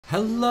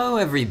Hello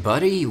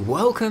everybody,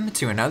 welcome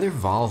to another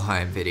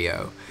Valheim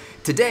video.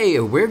 Today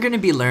we're going to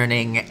be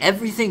learning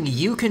everything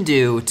you can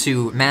do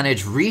to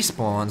manage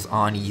respawns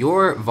on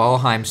your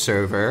Valheim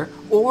server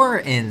or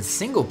in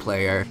single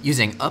player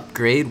using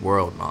Upgrade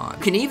World Mod.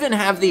 You can even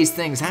have these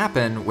things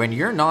happen when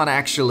you're not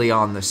actually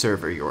on the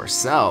server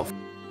yourself.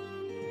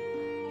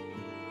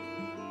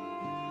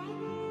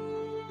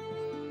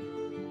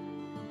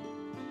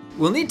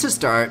 We'll need to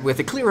start with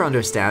a clear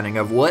understanding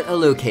of what a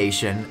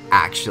location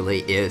actually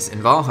is in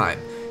Valheim.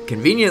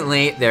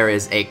 Conveniently, there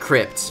is a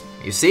crypt.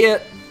 You see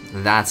it?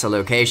 That's a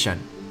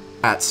location.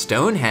 That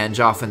Stonehenge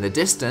off in the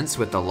distance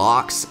with the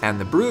locks and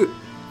the brute,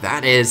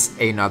 that is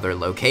another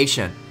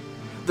location.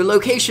 The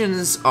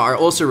locations are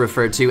also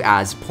referred to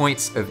as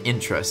points of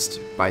interest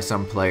by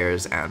some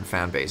players and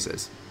fan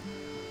bases.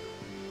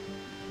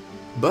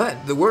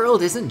 But the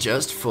world isn't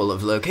just full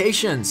of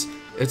locations.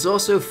 It's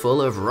also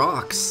full of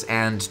rocks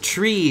and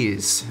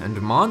trees and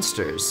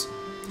monsters.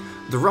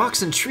 The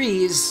rocks and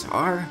trees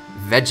are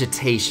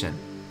vegetation.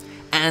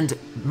 And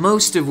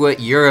most of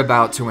what you're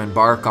about to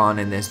embark on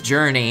in this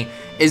journey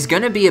is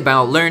going to be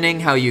about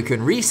learning how you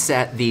can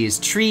reset these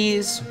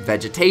trees,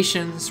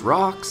 vegetations,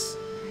 rocks,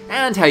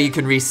 and how you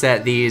can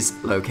reset these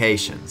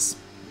locations.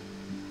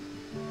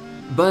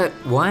 But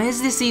why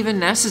is this even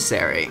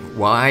necessary?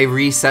 Why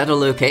reset a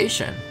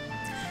location?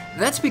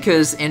 That's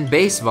because in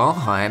base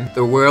Valheim,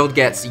 the world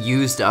gets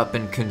used up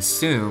and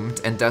consumed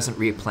and doesn't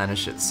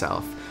replenish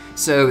itself.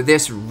 So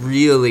this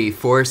really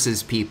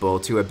forces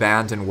people to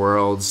abandon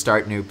worlds,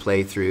 start new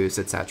playthroughs,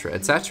 etc,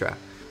 etc.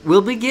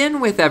 We'll begin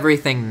with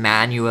everything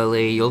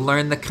manually, you'll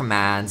learn the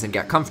commands and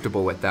get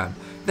comfortable with them.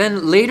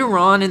 Then later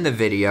on in the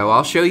video,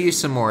 I'll show you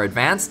some more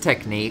advanced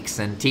techniques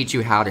and teach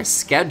you how to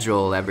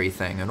schedule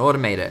everything and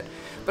automate it.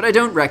 But I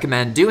don't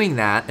recommend doing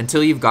that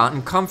until you've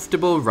gotten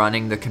comfortable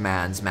running the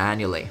commands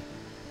manually.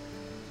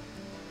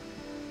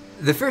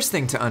 The first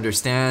thing to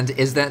understand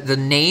is that the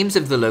names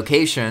of the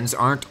locations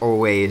aren't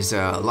always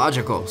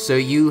logical, so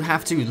you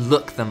have to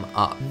look them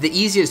up. The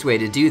easiest way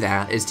to do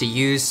that is to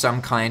use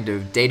some kind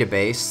of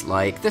database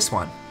like this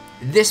one.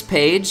 This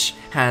page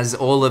has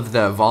all of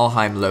the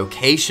Valheim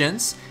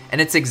locations,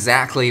 and it's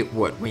exactly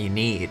what we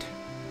need.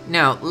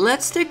 Now,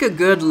 let's take a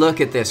good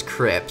look at this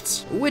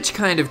crypt. Which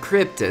kind of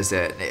crypt is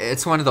it?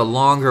 It's one of the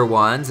longer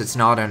ones, it's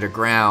not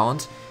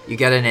underground. You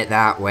get in it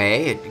that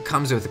way, it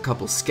comes with a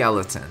couple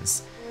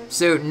skeletons.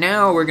 So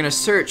now we're gonna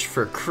search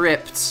for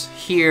crypts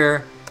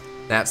here.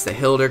 That's the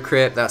Hilder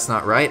crypt, that's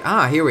not right.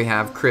 Ah, here we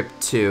have crypt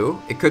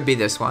 2. It could be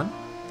this one.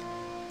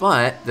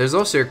 But there's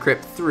also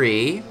crypt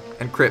 3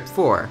 and crypt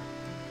 4.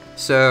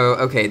 So,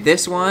 okay,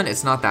 this one,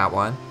 it's not that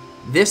one.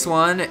 This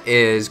one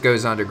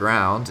goes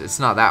underground, it's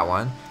not that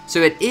one. So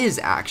it is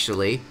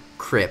actually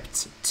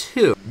crypt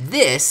 2.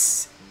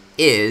 This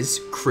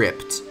is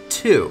crypt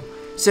 2.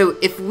 So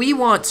if we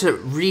want to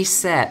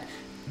reset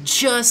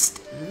just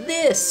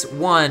this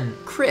one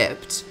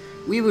crypt,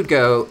 we would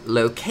go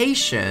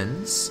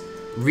locations,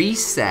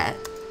 reset,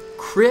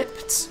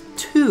 crypt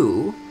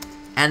 2,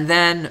 and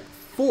then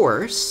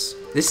force.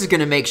 This is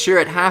gonna make sure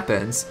it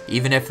happens,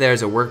 even if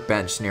there's a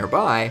workbench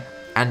nearby,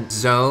 and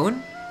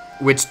zone,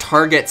 which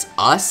targets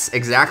us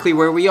exactly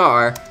where we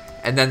are,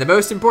 and then the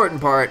most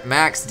important part,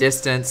 max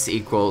distance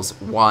equals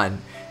 1.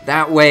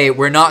 That way,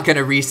 we're not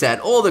gonna reset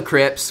all the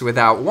crypts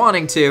without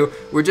wanting to,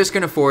 we're just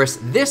gonna force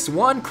this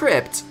one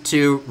crypt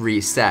to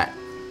reset.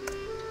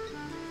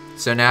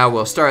 So now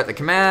we'll start the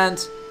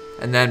command,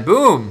 and then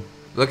boom,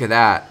 look at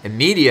that,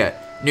 immediate.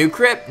 New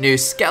crypt, new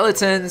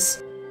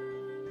skeletons.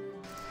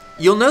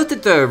 You'll note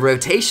that the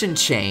rotation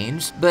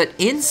changed, but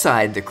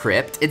inside the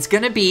crypt, it's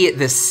gonna be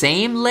the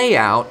same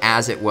layout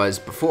as it was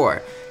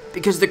before,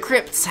 because the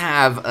crypts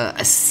have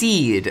a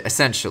seed,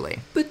 essentially.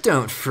 But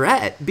don't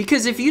fret,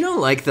 because if you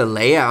don't like the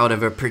layout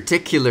of a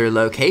particular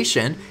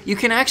location, you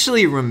can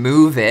actually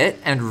remove it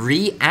and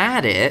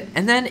re-add it,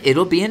 and then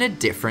it'll be in a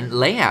different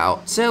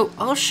layout. So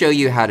I'll show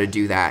you how to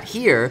do that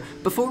here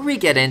before we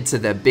get into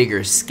the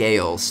bigger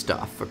scale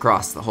stuff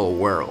across the whole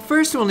world.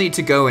 First, we'll need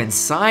to go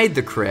inside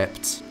the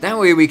crypt. That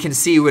way we can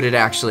see what it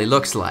actually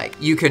looks like.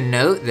 You can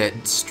note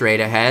that straight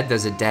ahead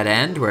there's a dead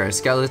end where a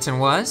skeleton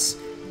was.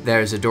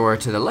 There's a door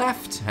to the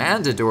left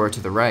and a door to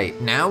the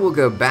right. Now we'll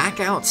go back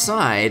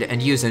outside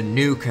and use a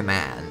new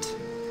command.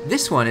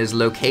 This one is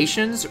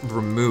locations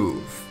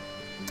remove.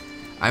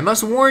 I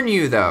must warn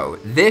you though,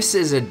 this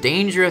is a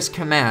dangerous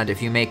command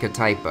if you make a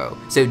typo.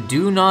 So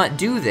do not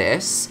do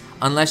this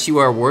unless you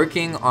are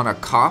working on a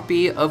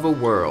copy of a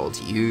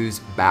world. Use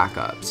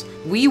backups.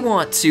 We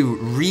want to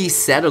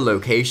reset a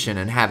location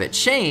and have it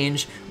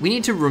change. We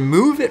need to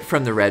remove it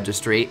from the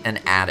registry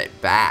and add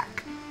it back.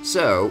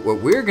 So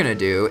what we're gonna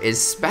do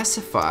is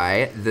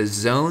specify the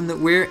zone that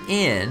we're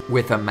in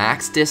with a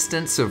max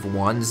distance of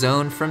 1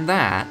 zone from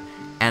that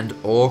and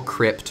all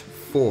crypt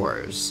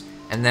 4s.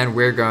 And then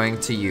we're going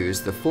to use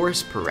the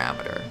force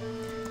parameter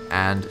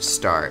and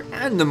start.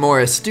 And the more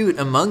astute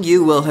among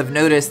you will have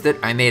noticed that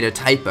I made a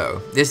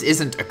typo. This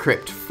isn't a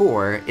crypt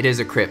 4, it is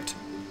a crypt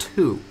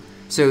 2.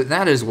 So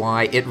that is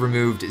why it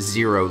removed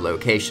 0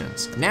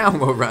 locations. Now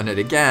we'll run it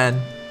again.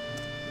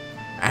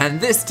 And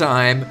this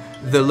time,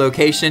 the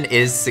location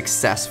is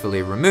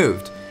successfully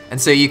removed. And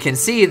so you can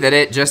see that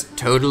it just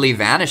totally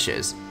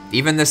vanishes.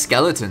 Even the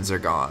skeletons are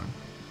gone.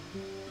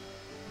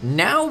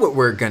 Now what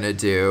we're gonna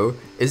do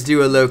is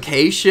do a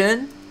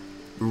location,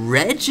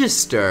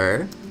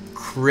 register,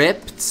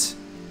 crypt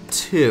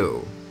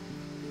 2.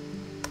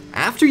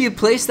 After you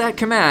place that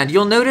command,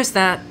 you'll notice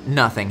that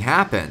nothing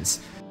happens.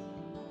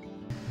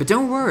 But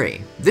don't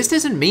worry, this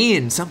doesn't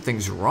mean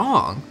something's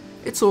wrong.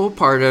 It's all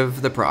part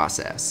of the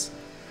process.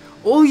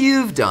 All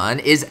you've done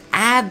is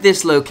add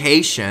this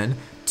location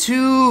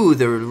to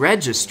the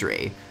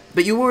registry,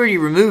 but you already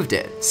removed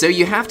it, so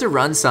you have to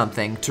run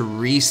something to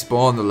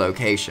respawn the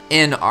location.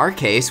 In our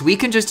case, we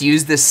can just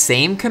use the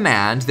same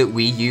command that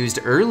we used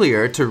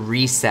earlier to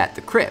reset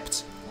the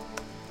crypt.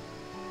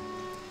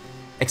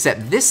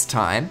 Except this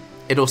time,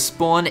 it'll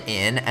spawn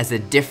in as a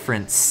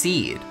different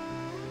seed.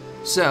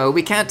 So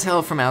we can't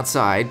tell from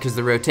outside because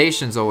the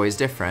rotation's always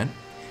different.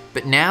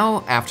 But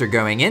now, after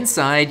going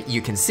inside,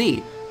 you can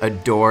see a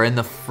door in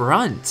the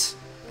front,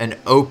 an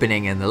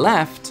opening in the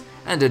left,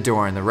 and a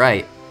door in the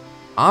right.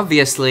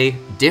 Obviously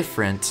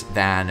different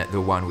than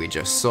the one we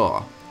just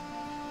saw.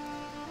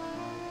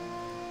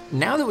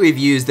 Now that we've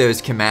used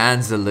those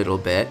commands a little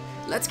bit,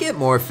 let's get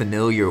more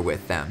familiar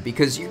with them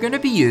because you're going to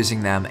be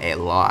using them a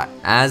lot.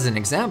 As an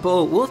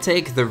example, we'll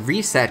take the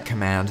reset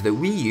command that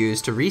we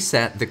use to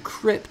reset the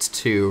crypt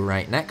 2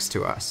 right next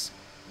to us.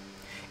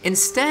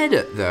 Instead,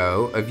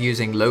 though, of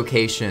using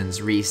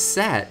locations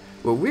reset,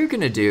 what we're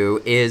going to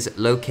do is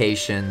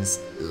locations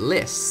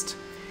list.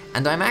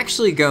 And I'm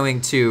actually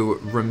going to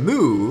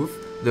remove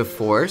the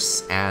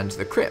force and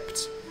the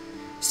crypt.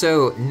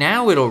 So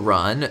now it'll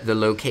run the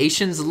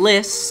locations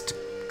list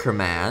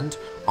command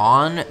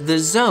on the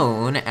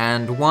zone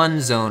and one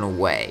zone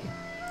away.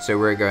 So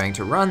we're going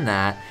to run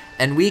that,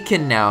 and we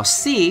can now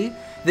see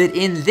that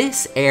in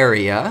this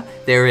area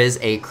there is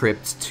a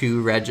crypt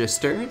 2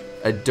 registered,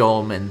 a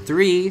dolmen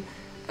 3,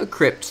 a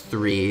crypt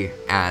 3,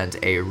 and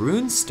a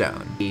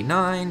runestone.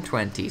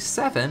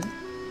 E927.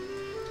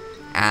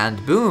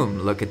 And boom,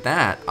 look at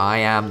that, I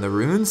am the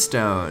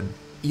runestone.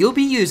 You'll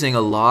be using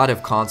a lot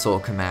of console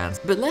commands,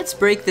 but let's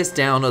break this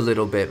down a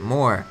little bit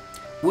more.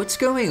 What's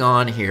going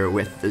on here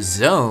with the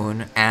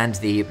zone and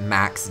the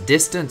max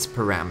distance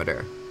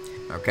parameter?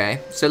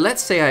 Okay, so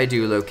let's say I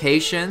do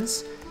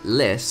locations,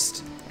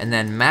 list, and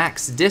then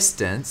max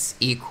distance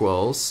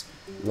equals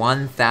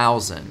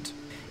 1000.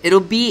 It'll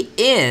be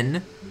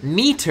in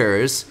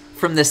meters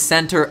from the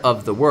center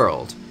of the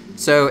world.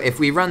 So if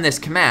we run this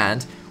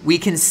command, we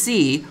can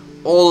see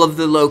all of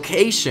the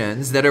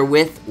locations that are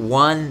with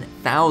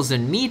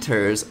 1000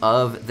 meters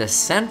of the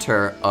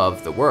center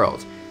of the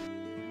world.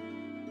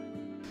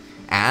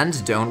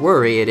 And don't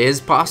worry, it is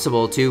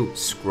possible to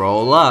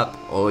scroll up.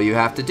 All you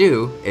have to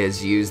do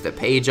is use the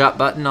page up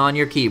button on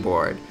your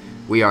keyboard.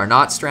 We are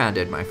not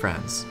stranded, my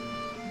friends.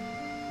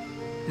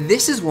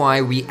 This is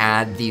why we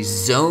add the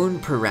zone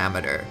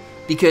parameter,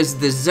 because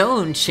the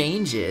zone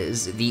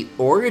changes the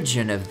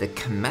origin of the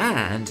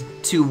command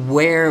to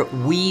where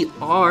we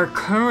are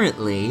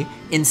currently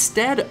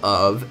instead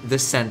of the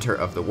center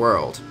of the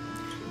world.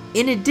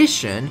 In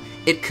addition,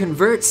 it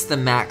converts the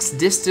max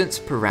distance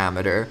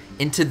parameter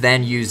into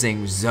then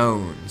using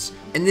zones.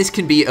 And this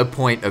can be a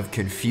point of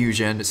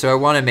confusion, so I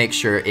want to make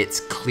sure it's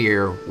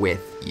clear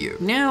with you.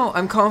 Now,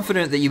 I'm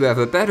confident that you have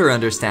a better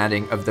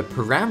understanding of the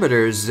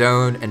parameters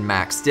zone and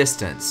max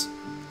distance.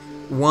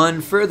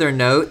 One further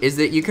note is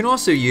that you can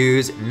also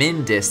use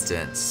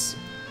minDistance.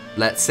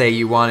 Let's say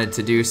you wanted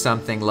to do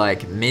something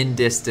like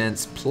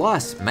minDistance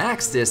plus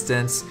max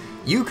distance.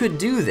 You could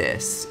do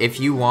this if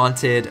you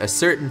wanted a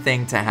certain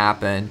thing to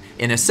happen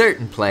in a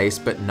certain place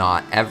but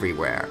not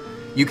everywhere.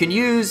 You can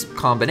use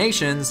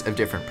combinations of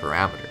different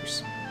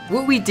parameters.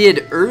 What we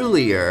did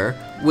earlier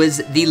was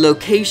the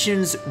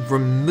locations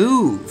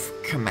remove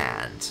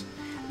command.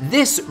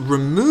 This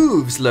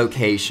removes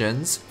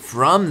locations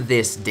from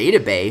this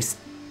database,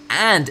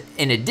 and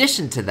in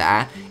addition to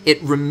that,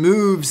 it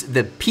removes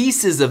the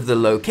pieces of the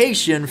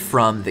location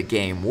from the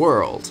game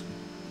world.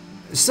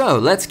 So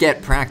let's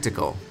get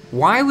practical.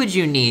 Why would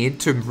you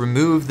need to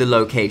remove the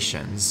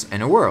locations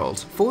in a world?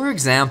 For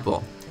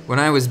example, when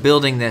I was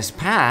building this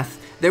path,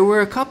 there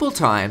were a couple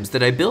times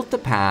that I built the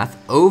path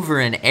over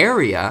an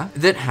area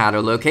that had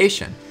a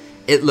location.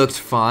 It looked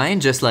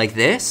fine just like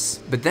this,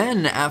 but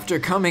then after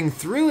coming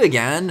through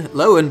again,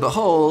 lo and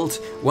behold,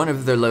 one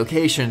of the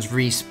locations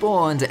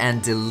respawned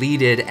and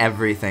deleted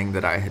everything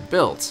that I had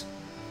built.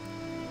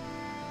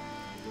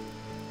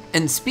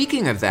 And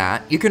speaking of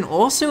that, you can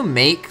also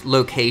make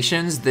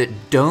locations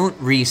that don't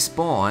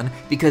respawn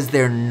because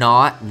they're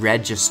not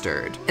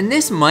registered. And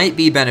this might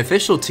be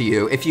beneficial to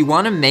you if you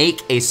want to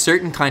make a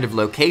certain kind of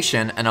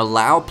location and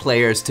allow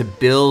players to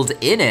build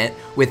in it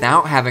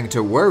without having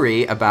to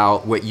worry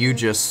about what you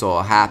just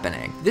saw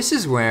happening. This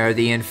is where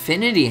the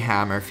Infinity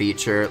Hammer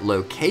feature,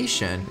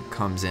 location,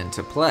 comes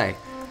into play.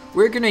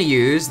 We're going to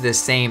use the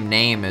same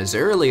name as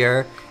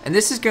earlier, and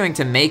this is going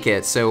to make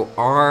it so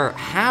our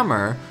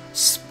hammer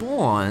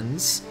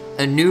spawns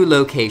a new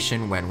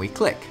location when we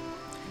click.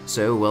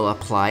 So we'll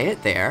apply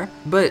it there,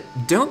 but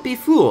don't be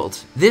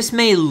fooled. This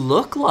may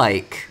look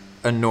like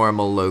a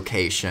normal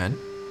location,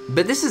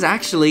 but this is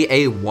actually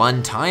a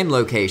one-time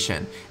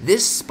location.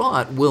 This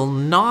spot will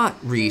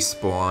not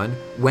respawn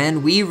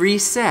when we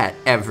reset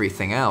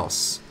everything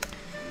else.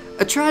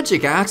 A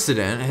tragic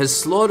accident has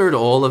slaughtered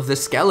all of the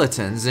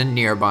skeletons and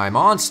nearby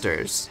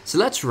monsters. So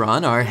let's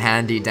run our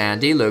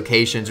handy-dandy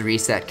locations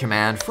reset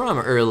command from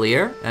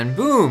earlier, and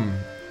boom!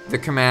 The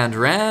command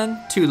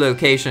ran, 2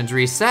 locations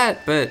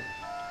reset, but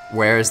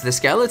where's the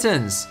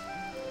skeletons?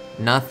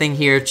 Nothing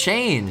here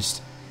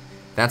changed.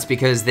 That's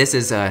because this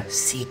is a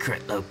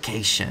secret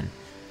location.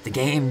 The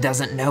game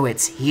doesn't know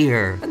it's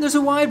here. And there's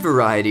a wide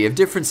variety of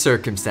different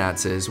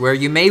circumstances where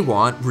you may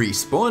want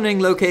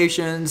respawning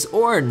locations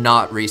or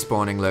not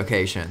respawning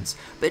locations.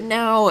 But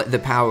now the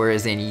power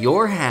is in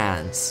your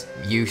hands.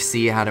 You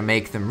see how to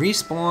make them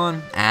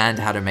respawn and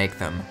how to make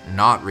them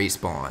not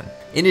respawn.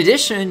 In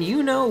addition,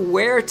 you know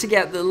where to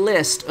get the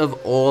list of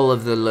all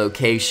of the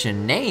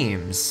location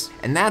names.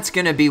 And that's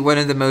gonna be one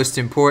of the most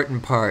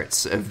important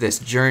parts of this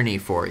journey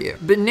for you.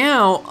 But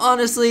now,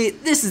 honestly,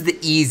 this is the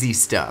easy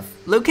stuff.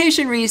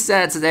 Location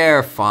resets,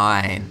 they're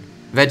fine.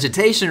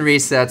 Vegetation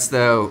resets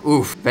though,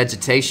 oof,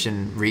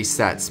 vegetation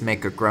resets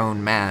make a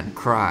grown man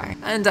cry.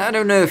 And I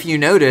don't know if you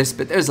noticed,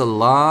 but there's a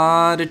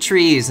lot of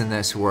trees in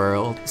this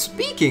world.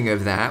 Speaking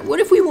of that,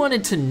 what if we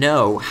wanted to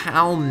know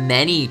how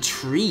many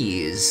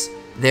trees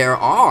there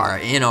are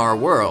in our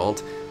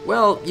world?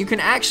 Well, you can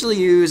actually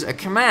use a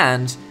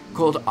command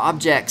called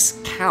objects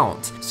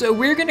count. So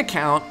we're gonna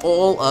count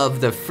all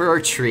of the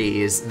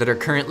FirTrees that are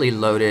currently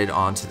loaded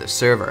onto the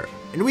server.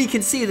 And we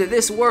can see that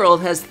this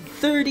world has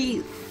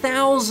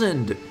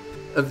 30,000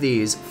 of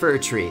these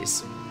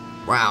FirTrees.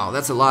 Wow,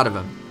 that's a lot of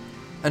them.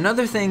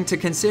 Another thing to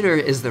consider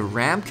is the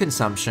RAM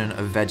consumption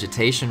of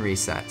vegetation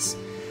resets.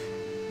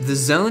 The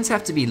zones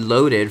have to be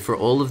loaded for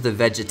all of the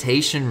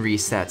vegetation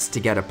resets to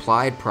get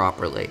applied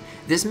properly.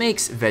 This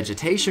makes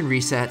vegetation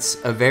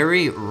resets a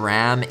very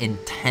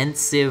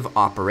RAM-intensive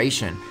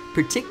operation,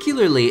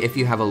 particularly if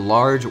you have a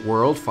large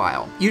world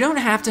file. You don't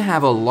have to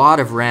have a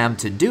lot of RAM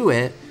to do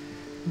it,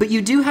 but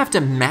you do have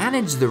to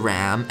manage the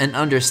RAM and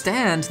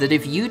understand that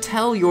if you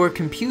tell your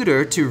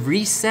computer to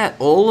reset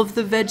all of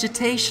the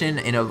vegetation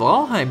in a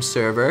Valheim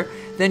server,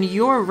 then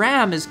your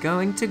RAM is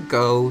going to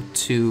go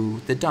to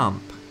the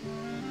dump.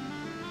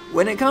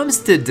 When it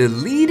comes to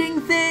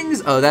deleting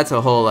things, oh, that's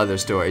a whole other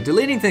story.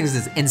 Deleting things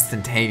is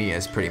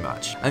instantaneous, pretty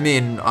much. I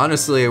mean,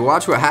 honestly,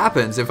 watch what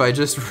happens if I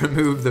just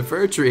remove the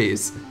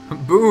FirTrees.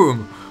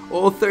 Boom,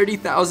 all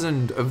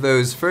 30,000 of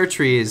those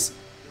FirTrees,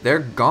 they're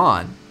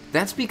gone.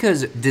 That's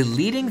because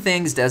deleting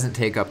things doesn't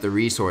take up the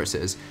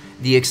resources.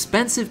 The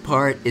expensive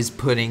part is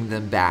putting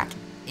them back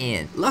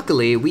in.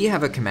 Luckily, we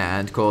have a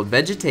command called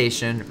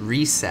Vegetation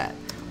Reset,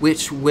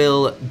 which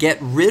will get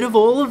rid of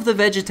all of the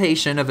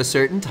vegetation of a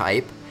certain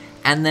type,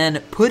 and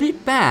then put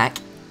it back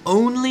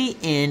only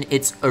in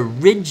its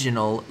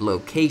original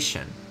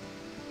location.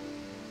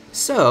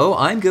 So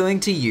I'm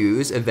going to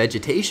use a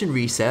vegetation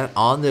reset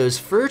on those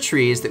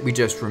FirTrees that we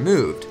just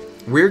removed.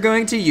 We're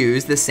going to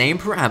use the same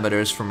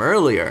parameters from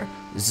earlier,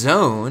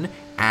 zone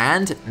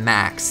and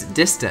max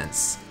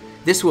distance.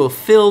 This will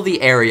fill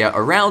the area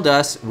around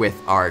us with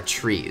our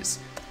trees.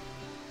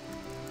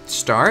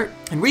 Start,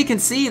 and we can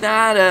see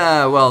that,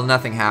 well,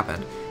 nothing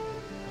happened.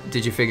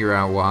 Did you figure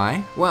out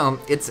why? Well,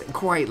 it's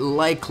quite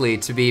likely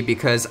to be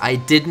because I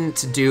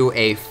didn't do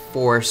a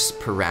force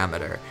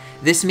parameter.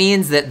 This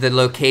means that the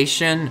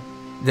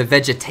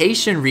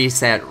vegetation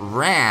reset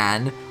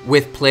ran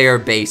with player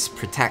base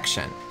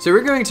protection. So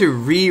we're going to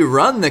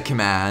rerun the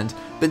command,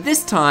 but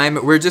this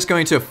time we're just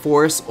going to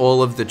force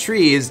all of the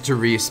trees to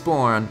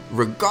respawn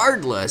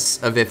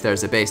regardless of if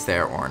there's a base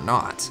there or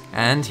not.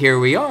 And here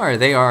we are,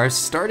 they are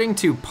starting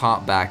to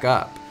pop back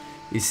up.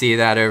 You see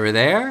that over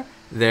there?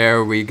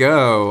 There we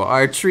go,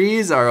 our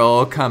trees are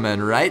all coming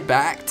right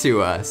back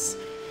to us.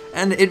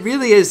 And it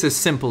really is as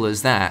simple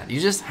as that. You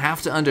just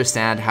have to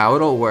understand how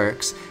it all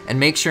works and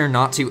make sure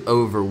not to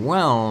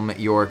overwhelm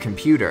your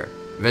computer.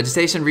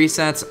 Vegetation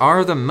resets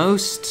are the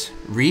most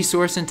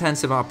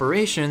resource-intensive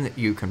operation that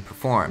you can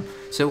perform,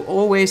 so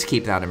always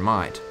keep that in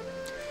mind.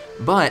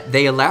 But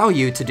they allow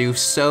you to do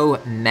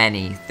so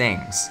many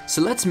things.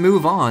 So let's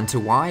move on to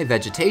why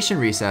vegetation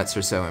resets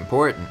are so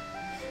important.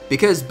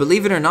 Because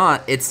believe it or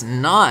not, it's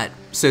not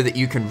so that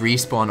you can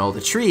respawn all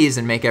the trees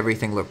and make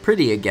everything look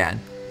pretty again,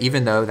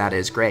 even though that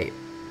is great.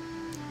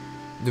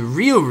 The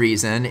real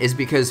reason is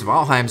because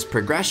Valheim's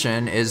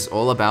progression is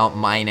all about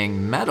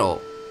mining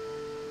metal.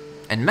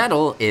 And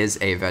metal is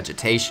a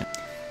vegetation.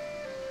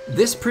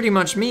 This pretty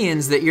much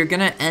means that you're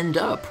gonna end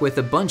up with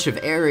a bunch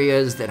of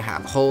areas that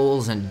have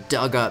holes and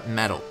dug up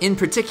metal. In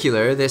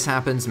particular, this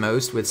happens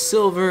most with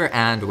silver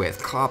and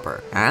with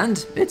copper.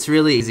 And it's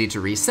really easy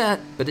to reset,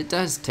 but it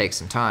does take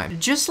some time.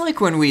 Just like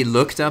when we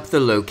looked up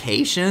the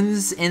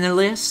locations in a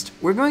list,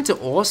 we're going to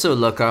also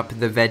look up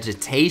the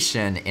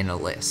vegetation in a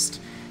list.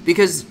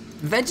 Because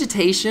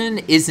vegetation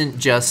isn't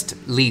just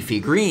leafy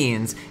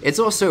greens, it's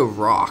also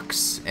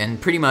rocks and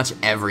pretty much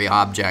every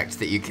object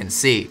that you can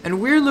see.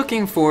 And we're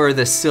looking for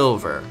the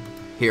silver.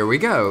 Here we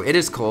go. It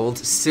is called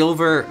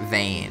Silver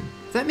Vein.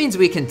 That means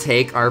we can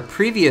take our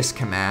previous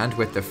command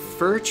with the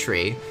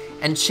FirTree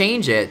and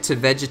change it to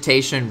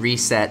Vegetation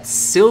Reset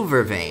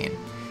Silver Vein.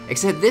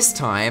 Except this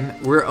time,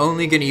 we're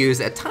only gonna use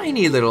a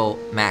tiny little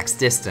max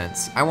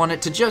distance. I want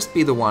it to just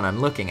be the one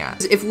I'm looking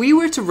at. If we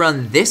were to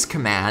run this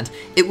command,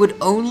 it would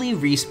only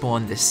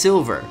respawn the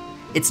silver.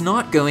 It's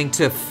not going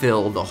to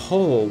fill the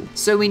hole.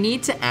 So we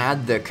need to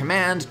add the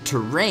command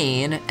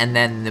terrain and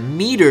then the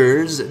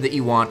meters that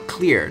you want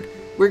cleared.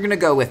 We're gonna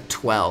go with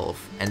 12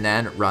 and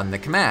then run the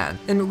command.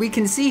 And we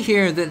can see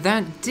here that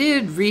that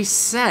did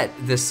reset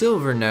the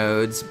silver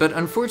nodes, but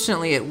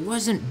unfortunately it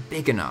wasn't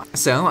big enough.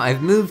 So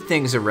I've moved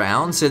things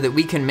around so that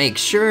we can make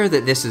sure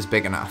that this is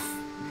big enough.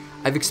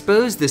 I've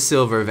exposed the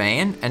silver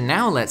vein, and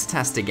now let's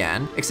test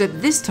again,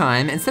 except this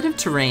time, instead of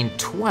terrain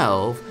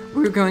 12,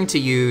 we're going to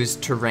use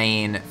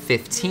terrain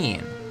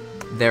 15.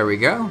 There we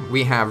go.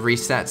 We have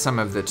reset some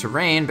of the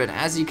terrain, but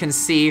as you can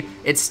see,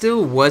 it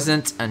still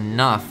wasn't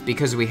enough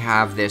because we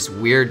have this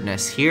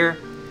weirdness here.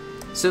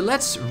 So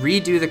let's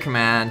redo the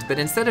command, but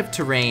instead of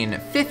terrain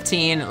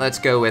 15, let's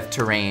go with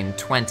terrain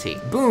 20.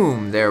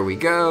 Boom, there we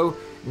go.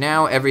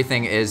 Now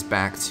everything is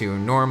back to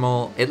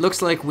normal. It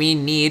looks like we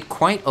need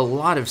quite a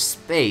lot of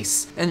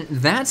space, and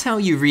that's how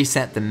you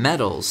reset the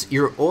metals.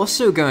 You're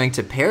also going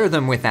to pair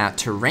them with that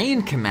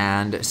terrain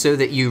command so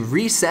that you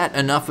reset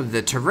enough of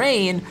the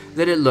terrain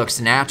that it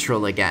looks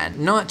natural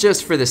again. Not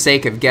just for the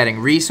sake of getting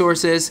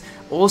resources,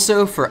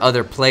 also for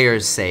other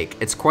players' sake.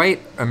 It's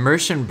quite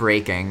immersion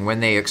breaking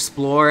when they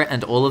explore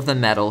and all of the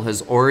metal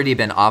has already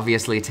been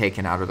obviously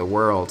taken out of the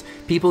world.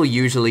 People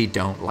usually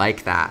don't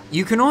like that.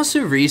 You can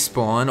also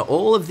respawn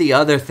all of the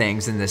other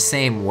things in the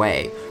same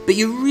way, but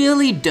you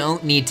really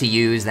don't need to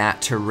use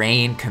that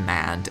terrain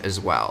command as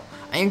well.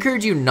 I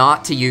encourage you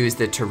not to use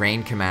the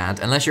terrain command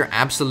unless you're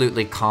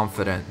absolutely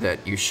confident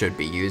that you should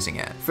be using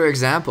it. For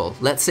example,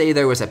 let's say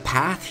there was a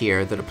path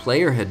here that a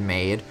player had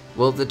made.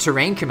 Well, the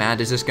terrain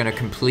command is just going to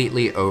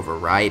completely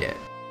override it.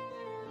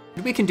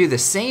 We can do the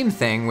same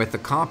thing with the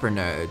copper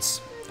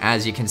nodes.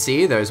 As you can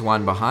see, there's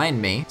one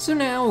behind me. So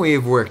now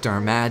we've worked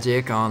our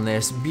magic on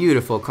this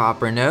beautiful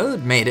copper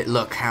node, made it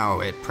look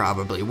how it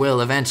probably will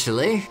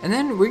eventually. And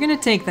then we're gonna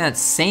take that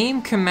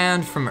same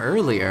command from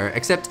earlier,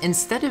 except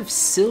instead of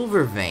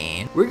silver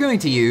vein, we're going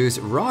to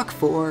use rock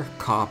for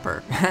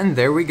copper. And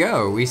there we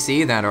go. We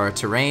see that our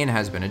terrain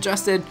has been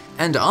adjusted.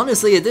 And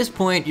honestly, at this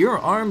point, you're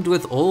armed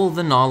with all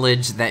the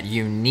knowledge that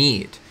you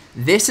need.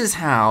 This is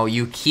how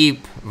you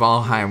keep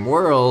Valheim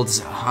worlds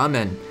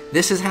humming.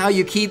 This is how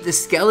you keep the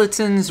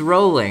skeletons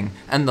rolling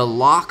and the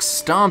locks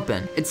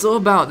stomping. It's all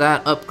about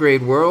that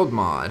upgrade world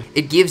mod.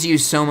 It gives you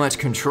so much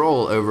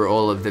control over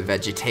all of the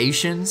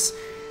vegetations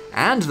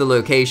and the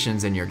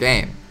locations in your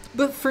game.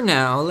 But for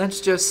now,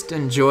 let's just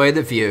enjoy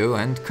the view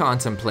and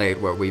contemplate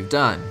what we've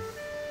done.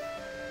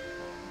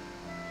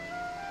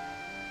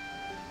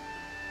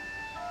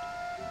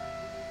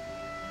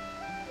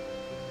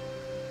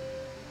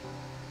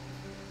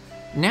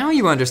 Now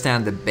you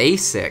understand the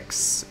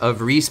basics of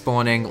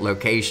respawning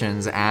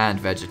locations and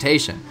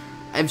vegetation.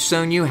 I've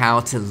shown you how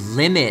to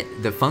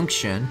limit the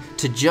function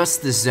to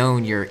just the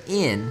zone you're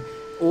in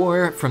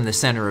or from the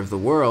center of the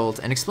world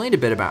and explained a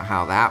bit about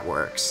how that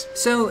works.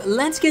 So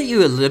let's get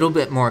you a little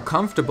bit more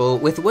comfortable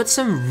with what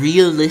some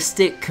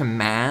realistic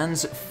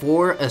commands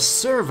for a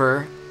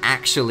server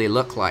actually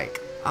look like.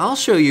 I'll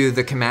show you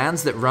the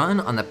commands that run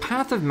on the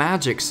Path of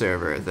Magic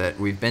server that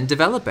we've been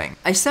developing.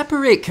 I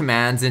separate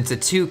commands into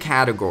two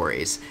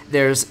categories.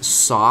 There's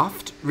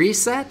soft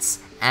resets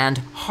and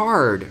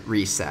hard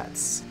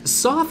resets.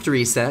 Soft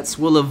resets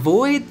will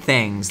avoid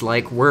things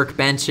like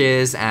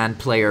workbenches and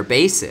player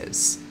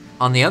bases.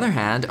 On the other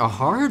hand, a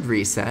hard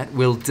reset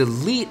will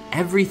delete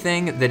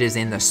everything that is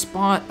in the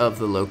spot of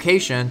the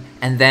location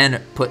and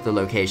then put the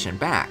location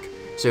back.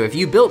 So if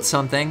you built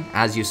something,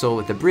 as you saw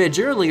with the bridge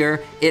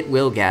earlier, it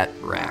will get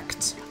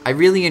wrecked. I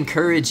really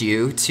encourage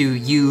you to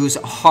use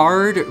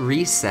hard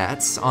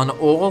resets on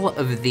all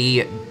of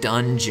the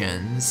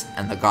dungeons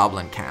and the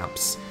goblin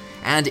camps.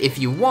 And if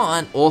you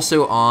want,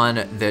 also on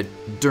the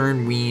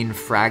Durnween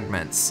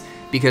fragments,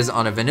 because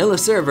on a vanilla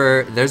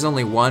server, there's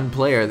only one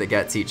player that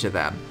gets each of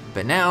them.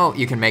 But now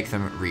you can make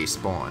them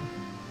respawn.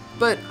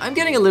 But I'm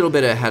getting a little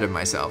bit ahead of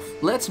myself.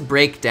 Let's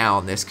break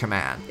down this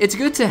command. It's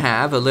good to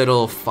have a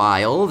little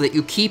file that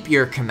you keep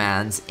your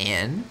commands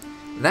in.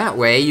 That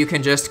way you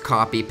can just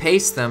copy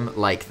paste them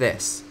like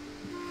this.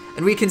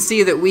 And we can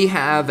see that we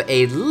have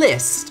a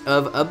list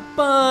of a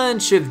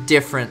bunch of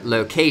different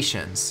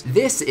locations.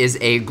 This is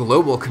a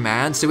global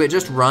command, so it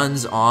just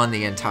runs on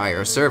the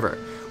entire server.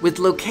 With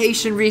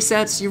location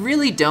resets, you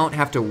really don't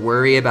have to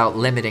worry about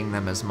limiting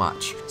them as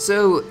much.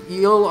 So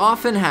you'll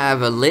often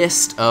have a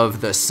list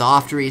of the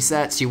soft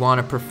resets you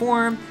want to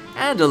perform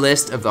and a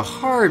list of the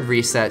hard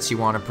resets you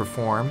want to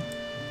perform.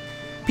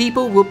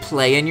 People will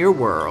play in your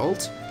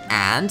world,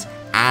 and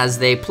as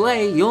they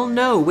play, you'll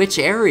know which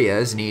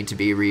areas need to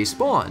be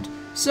respawned.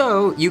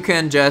 So you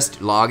can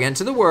just log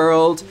into the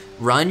world,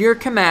 run your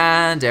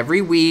command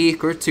every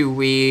week or 2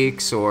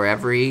 weeks or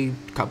every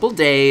couple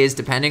days,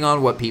 depending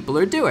on what people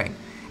are doing.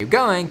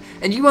 going,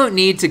 and you won't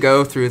need to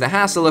go through the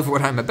hassle of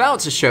what I'm about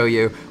to show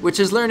you, which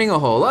is learning a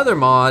whole other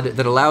mod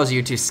that allows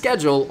you to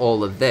schedule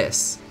all of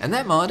this. And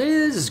that mod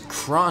is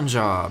Cron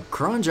Job.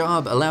 Cron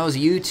Job allows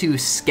you to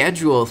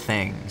schedule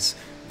things.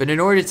 But in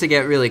order to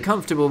get really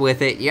comfortable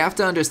with it, you have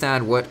to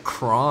understand what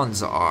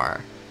crons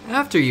are.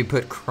 After you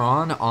put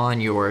cron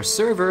on your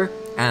server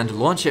and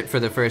launch it for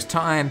the first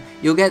time,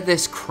 you'll get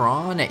this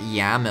cron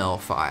YAML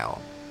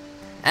file.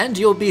 And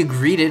you'll be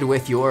greeted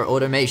with your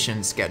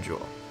automation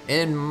schedule.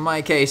 In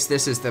my case,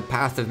 this is the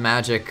Path of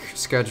Magic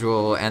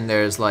schedule, and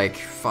there's like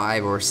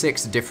 5 or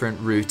 6 different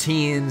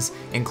routines,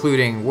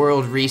 including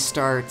world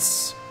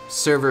restarts,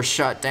 server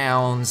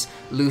shutdowns,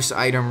 loose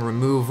item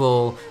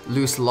removal,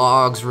 loose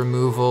logs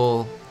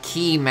removal,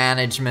 key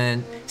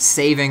management,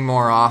 saving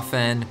more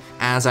often.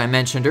 As I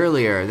mentioned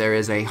earlier, there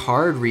is a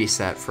hard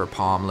reset for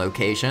palm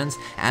locations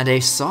and a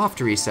soft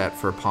reset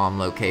for palm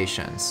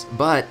locations.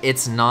 But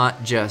it's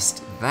not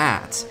just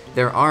that.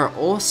 There are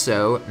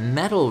also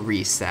metal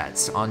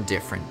resets on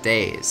different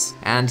days.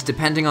 And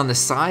depending on the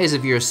size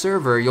of your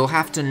server, you'll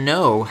have to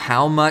know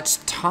how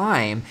much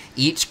time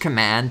each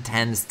command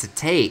tends to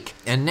take.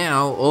 And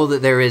now all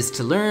that there is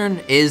to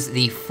learn is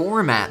the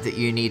format that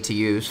you need to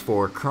use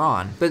for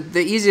cron. But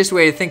the easiest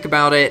way to think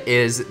about it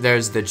is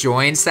there's the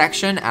join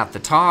section at the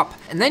top,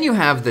 and then you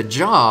have the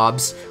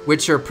jobs,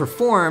 which are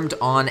performed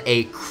on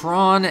a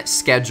cron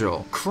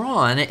schedule.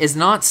 Cron is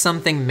not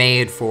something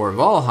made for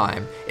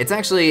Valheim. It's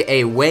actually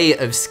a way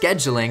of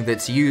scheduling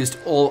that's used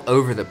all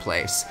over the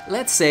place.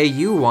 Let's say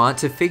you want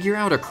to figure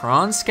out a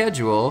cron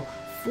schedule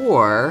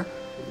for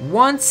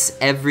once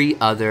every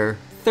other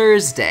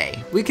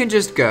Thursday. We can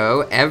just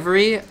go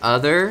every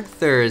other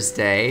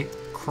Thursday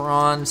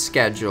cron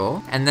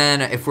schedule, and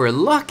then if we're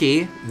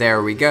lucky,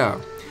 there we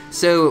go.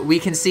 So we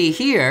can see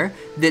here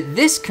that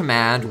this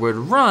command would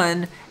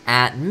run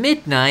at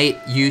midnight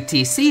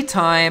UTC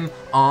time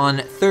on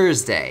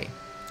Thursday.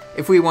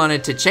 If we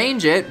wanted to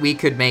change it, we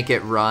could make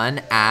it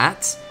run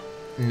at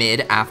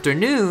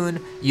mid-afternoon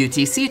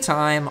UTC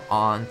time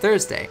on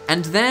Thursday,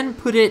 and then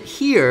put it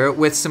here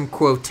with some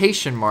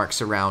quotation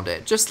marks around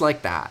it, just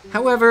like that.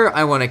 However,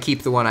 I want to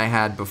keep the one I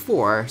had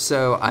before,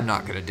 so I'm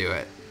not going to do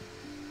it.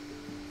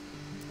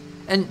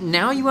 And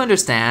now you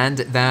understand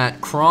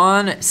that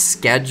cron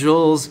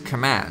schedules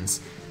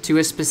commands to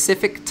a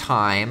specific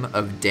time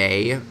of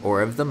day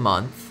or of the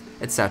month,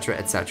 etc,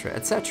 etc,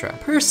 etc.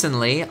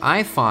 Personally,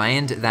 I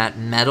find that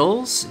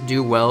metals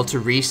do well to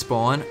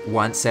respawn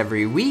once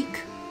every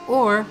week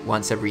or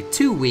once every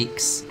 2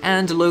 weeks,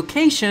 and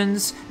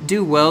locations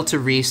do well to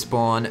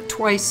respawn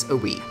twice a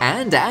week.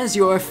 And as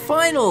your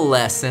final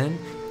lesson,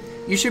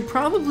 you should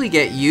probably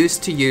get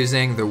used to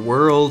using the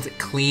world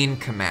clean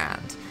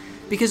command.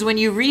 Because when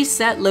you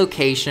reset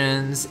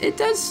locations, it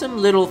does some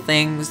little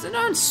things that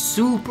aren't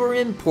super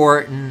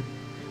important,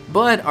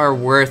 but are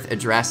worth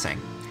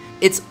addressing.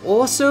 It's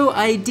also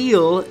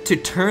ideal to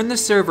turn the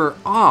server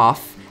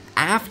off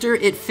after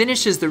it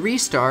finishes the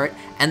restart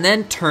and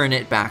then turn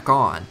it back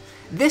on.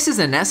 This is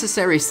a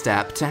necessary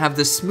step to have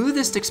the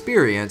smoothest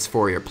experience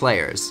for your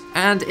players.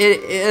 And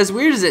as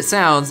weird as it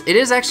sounds, it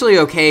is actually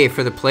okay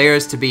for the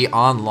players to be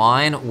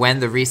online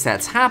when the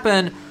resets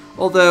happen,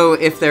 although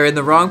if they're in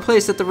the wrong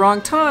place at the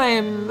wrong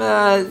time,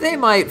 they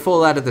might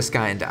fall out of the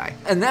sky and die.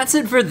 And that's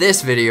it for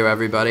this video,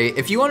 everybody.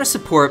 If you want to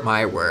support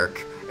my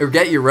work, or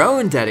get your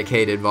own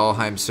dedicated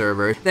Valheim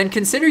server, then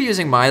consider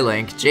using my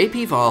link,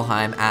 JP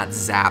Valheim at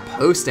Zap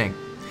Hosting.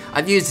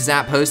 I've used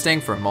Zap Hosting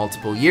for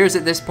multiple years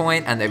at this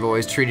point, and they've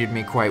always treated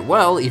me quite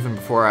well, even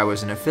before I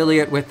was an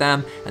affiliate with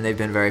them, and they've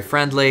been very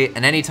friendly,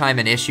 and anytime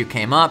an issue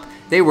came up,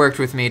 they worked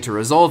with me to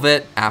resolve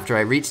it after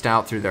I reached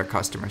out through their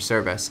customer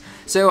service.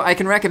 So I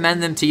can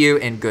recommend them to you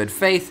in good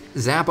faith.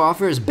 Zap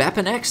offers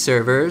BepInEx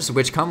servers,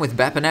 which come with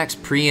BepInEx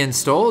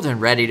pre-installed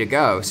and ready to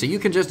go. So you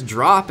can just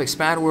drop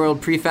Expand World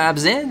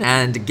prefabs in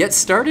and get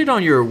started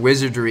on your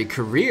wizardry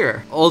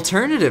career.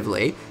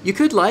 Alternatively, you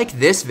could like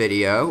this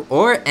video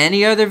or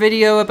any other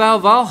video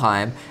about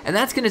Valheim, and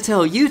that's gonna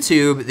tell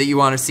YouTube that you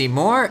wanna see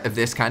more of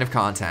this kind of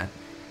content.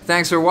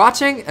 Thanks for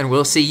watching, and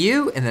we'll see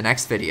you in the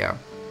next video.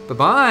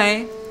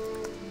 Bye-bye!